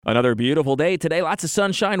Another beautiful day today. Lots of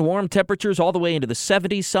sunshine, warm temperatures all the way into the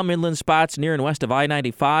 70s. Some inland spots near and west of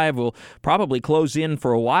I-95 will probably close in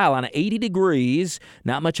for a while on 80 degrees.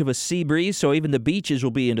 Not much of a sea breeze, so even the beaches will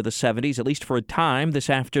be into the 70s, at least for a time this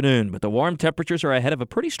afternoon. But the warm temperatures are ahead of a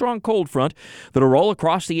pretty strong cold front that'll roll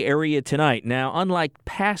across the area tonight. Now, unlike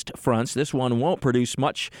past fronts, this one won't produce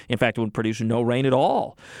much. In fact, it won't produce no rain at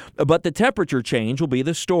all. But the temperature change will be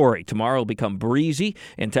the story. Tomorrow will become breezy,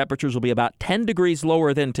 and temperatures will be about 10 degrees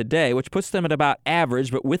lower than today, which puts them at about average,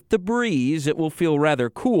 but with the breeze, it will feel rather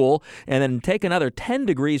cool, and then take another 10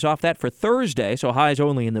 degrees off that for Thursday, so highs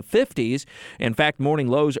only in the 50s. In fact, morning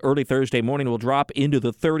lows early Thursday morning will drop into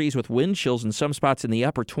the 30s with wind chills in some spots in the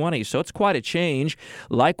upper 20s, so it's quite a change.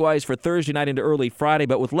 Likewise for Thursday night into early Friday,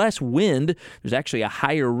 but with less wind, there's actually a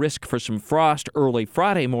higher risk for some frost early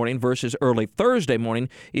Friday morning versus early Thursday morning,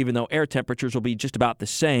 even though air temperatures will be just about the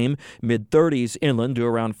same, mid-30s inland to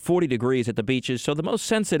around 40 degrees at the beaches, so the most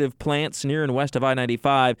sensitive plants near and west of I-95,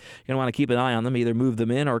 you're going to want to keep an eye on them, either move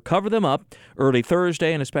them in or cover them up early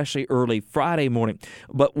Thursday and especially early Friday morning.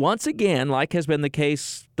 But once again, like has been the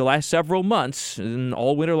case the last several months and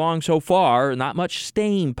all winter long so far, not much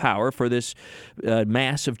staying power for this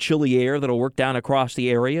mass of chilly air that'll work down across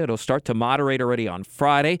the area. It'll start to moderate already on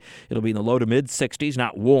Friday. It'll be in the low to mid-60s,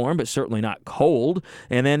 not warm, but certainly not cold.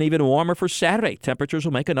 And then even warmer for Saturday. Temperatures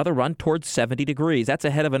will make another run towards 70 degrees. That's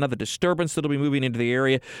ahead of another disturbance that'll be moving into the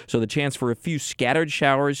area, so the chance for a few scattered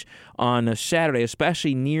showers on Saturday,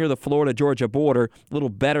 especially near the Florida-Georgia border. A little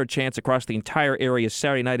better chance across the entire area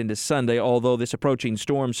Saturday night into Sunday, although this approaching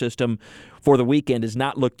storm system for the weekend does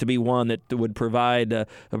not look to be one that would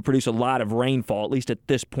produce a lot of rainfall. At least at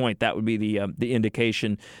this point, that would be the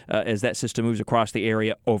indication as that system moves across the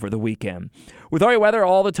area over the weekend. With all your weather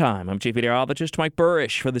all the time, I'm Chief Meteorologist Mike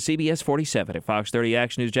Burrish for the CBS 47 at Fox 30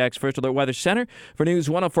 Action News Jack's First Alert Weather Center for News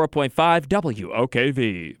 104.5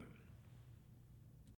 WOKV.